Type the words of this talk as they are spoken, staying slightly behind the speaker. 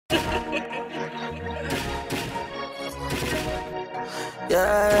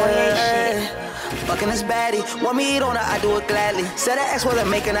Yeah, fucking this baddie. Want me eat on her, I do it gladly. Said her ex wasn't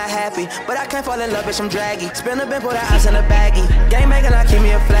making her happy, but I can't fall in love, bitch, I'm draggy. Spin the bin, put her ass in a baggie. Game making, I keep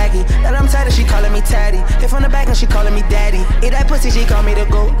me a flaggy. And I'm tired, she calling me tatty. Hit from the back and she calling me daddy. Eat that pussy, she call me the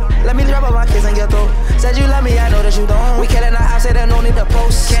goat. Let me drop all my kids in your throat. Said you love me, I know that you don't. We killing our house, say that no need to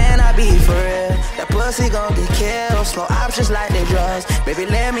post. Can I be for real? That pussy gon' get killed. Slow options like they drugs. Baby,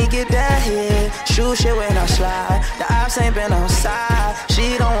 let me get that hit. Shoot shit when I slide. The ops ain't been on side.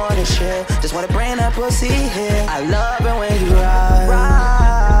 She don't wanna shit, just wanna bring that pussy here. I love it when you ride,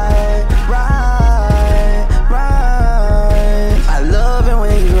 ride, ride, ride. I love it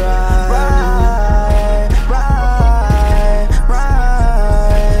when you ride, ride, ride,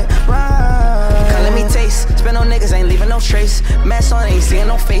 ride, ride. Come let me taste, spin on niggas, ain't leaving no trace. Mask on, ain't seeing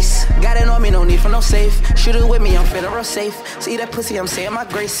no face. Got it on me, no need for no safe. Shoot it with me, I'm feeling real safe. See that pussy, I'm saying my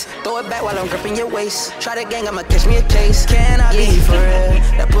grace. Throw it back while I'm gripping your waist. Try the gang, I'ma catch me a case. Can I be for real?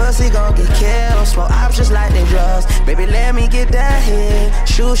 That pussy gon' get killed. Smoke options like they drugs. Baby, let me get that hit.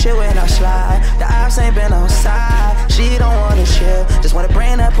 Shoot shit when I slide. The ops ain't been on side. She don't wanna chill, just wanna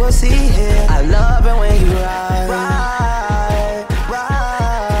bring that pussy here. I love it when you ride.